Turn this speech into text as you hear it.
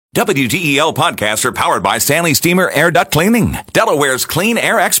WDEL podcasts are powered by Stanley Steamer Air Duct Cleaning, Delaware's clean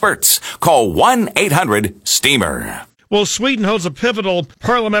air experts. Call 1-800-STEAMER. Well, Sweden holds a pivotal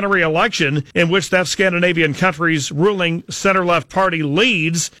parliamentary election in which that Scandinavian country's ruling center-left party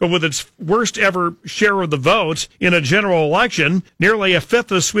leads, but with its worst ever share of the vote in a general election. Nearly a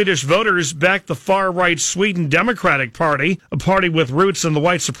fifth of Swedish voters backed the far-right Sweden Democratic Party, a party with roots in the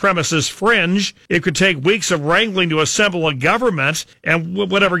white supremacist fringe. It could take weeks of wrangling to assemble a government, and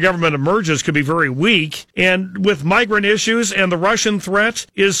whatever government emerges could be very weak. And with migrant issues and the Russian threat,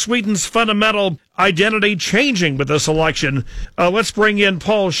 is Sweden's fundamental identity changing with this election? Let's bring in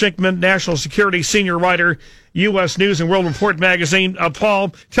Paul Shinkman, national security senior writer, U.S. News and World Report magazine.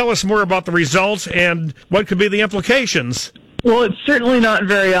 Paul, tell us more about the results and what could be the implications. Well, it's certainly not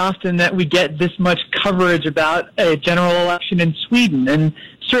very often that we get this much coverage about a general election in Sweden, and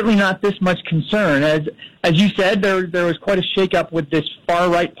certainly not this much concern. As you said, there was quite a shakeup with this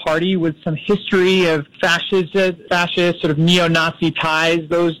far-right party with some history of fascist sort of neo-Nazi ties.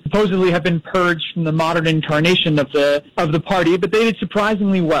 Those supposedly have been purged from the modern incarnation of the party, but they did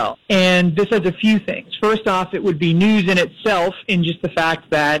surprisingly well. And this has a few things. First off, it would be news in itself in just the fact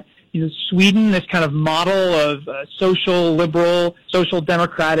that Sweden, this kind of model of social liberal, social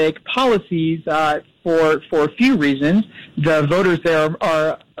democratic policies, for a few reasons, the voters there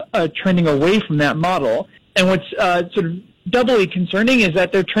are trending away from that model. And what's sort of doubly concerning is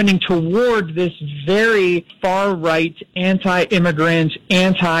that they're trending toward this very far-right, anti-immigrant,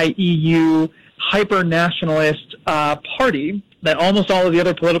 anti-EU, hyper-nationalist party that almost all of the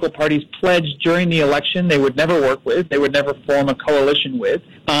other political parties pledged during the election they would never work with, they would never form a coalition with.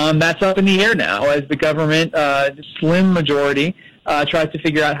 That's up in the air now as the government, the slim majority, tries to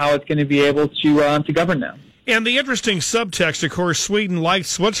figure out how it's going to be able to govern now. And the interesting subtext, of course, Sweden, like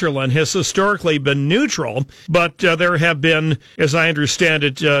Switzerland, has historically been neutral, but there have been, as I understand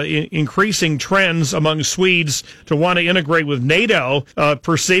it, increasing trends among Swedes to want to integrate with NATO,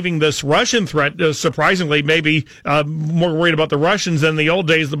 perceiving this Russian threat, surprisingly, maybe more worried about the Russians than in the old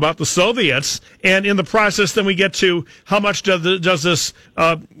days about the Soviets. And in the process, then we get to how much does this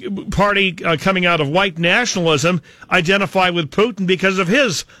party coming out of white nationalism identify with Putin because of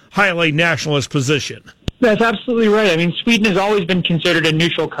his highly nationalist position? That's absolutely right. I mean, Sweden has always been considered a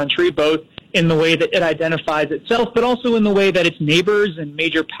neutral country, both in the way that it identifies itself, but also in the way that its neighbors and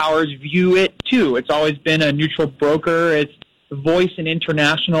major powers view it, too. It's always been a neutral broker. Its voice in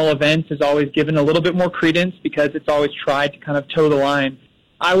international events has always given a little bit more credence because it's always tried to kind of toe the line.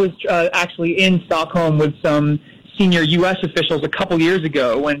 I was actually in Stockholm with some senior U.S. officials a couple years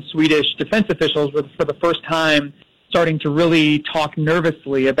ago when Swedish defense officials were, for the first time, starting to really talk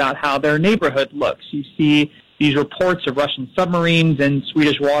nervously about how their neighborhood looks. You see these reports of Russian submarines in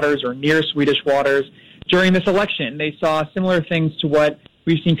Swedish waters or near Swedish waters. During this election, they saw similar things to what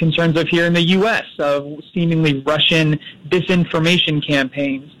we've seen concerns of here in the U.S., of seemingly Russian disinformation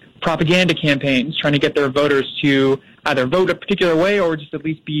campaigns, propaganda campaigns, trying to get their voters to either vote a particular way or just at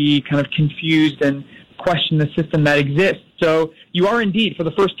least be kind of confused and question the system that exists. So you are indeed, for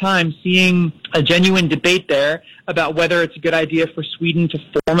the first time, seeing a genuine debate there about whether it's a good idea for Sweden to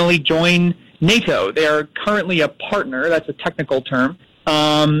formally join NATO. They are currently a partner. That's a technical term.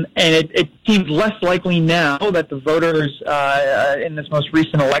 And it seems less likely now that the voters in this most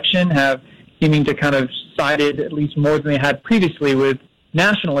recent election have seeming to kind of sided, at least more than they had previously, with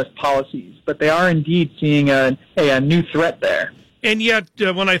nationalist policies. But they are indeed seeing a new threat there. And yet,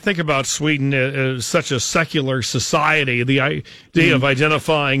 when I think about Sweden as such a secular society, the idea of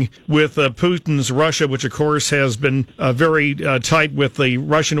identifying with Putin's Russia, which of course has been very tight with the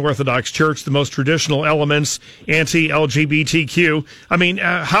Russian Orthodox Church, the most traditional elements, anti-LGBTQ. I mean,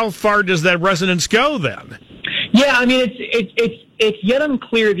 how far does that resonance go then? Yeah, I mean, it's yet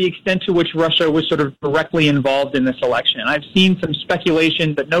unclear the extent to which Russia was sort of directly involved in this election. I've seen some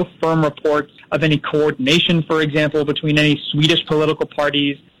speculation, but no firm reports of any coordination, for example, between any Swedish political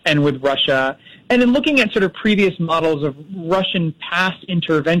parties and with Russia. And in looking at sort of previous models of Russian past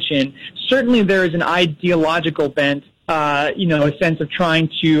intervention, certainly there is an ideological bent, a sense of trying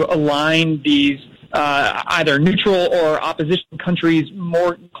to align these either neutral or opposition countries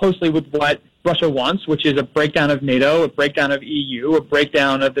more closely with what Russia wants, which is a breakdown of NATO, a breakdown of EU, a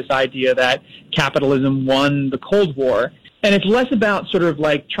breakdown of this idea that capitalism won the Cold War. And it's less about sort of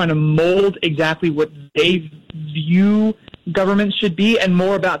like trying to mold exactly what they view governments should be and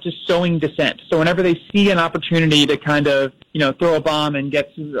more about just sowing dissent. So whenever they see an opportunity to kind of, throw a bomb and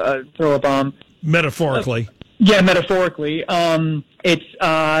throw a bomb. Metaphorically. Metaphorically.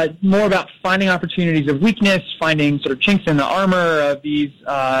 It's more about finding opportunities of weakness, finding sort of chinks in the armor of these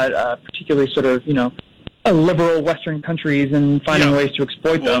particularly sort of, liberal Western countries and finding ways to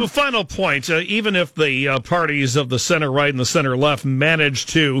exploit them. Well, the final point, even if the parties of the center-right and the center-left manage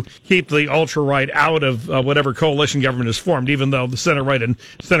to keep the ultra-right out of whatever coalition government is formed, even though the center-right and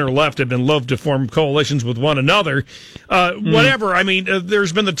center-left have been loath to form coalitions with one another, whatever, I mean,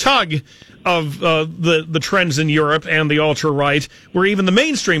 there's been the tug of the trends in Europe and the ultra-right, where even the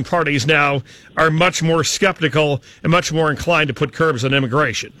mainstream parties now are much more skeptical and much more inclined to put curbs on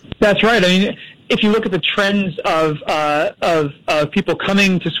immigration. That's right. I mean, if you look at the trends of people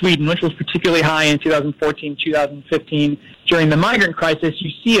coming to Sweden, which was particularly high in 2014, 2015, during the migrant crisis,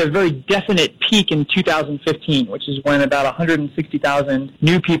 you see a very definite peak in 2015, which is when about 160,000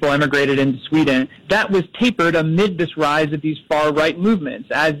 new people emigrated into Sweden. That was tapered amid this rise of these far-right movements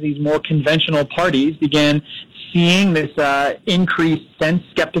as these more conventional parties began seeing this increased sense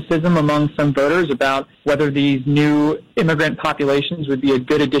skepticism among some voters about whether these new immigrant populations would be a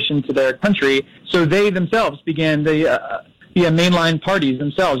good addition to their country. So they themselves began, the mainline parties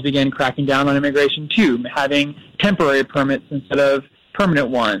themselves began cracking down on immigration too, having temporary permits instead of permanent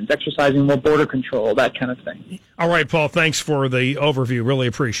ones, exercising more border control, that kind of thing. All right, Paul, thanks for the overview. Really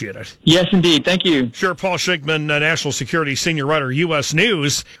appreciate it. Yes, indeed. Thank you. Sure. Paul Schinkman, national security senior writer, U.S.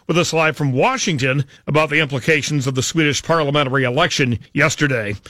 News, with us live from Washington about the implications of the Swedish parliamentary election yesterday.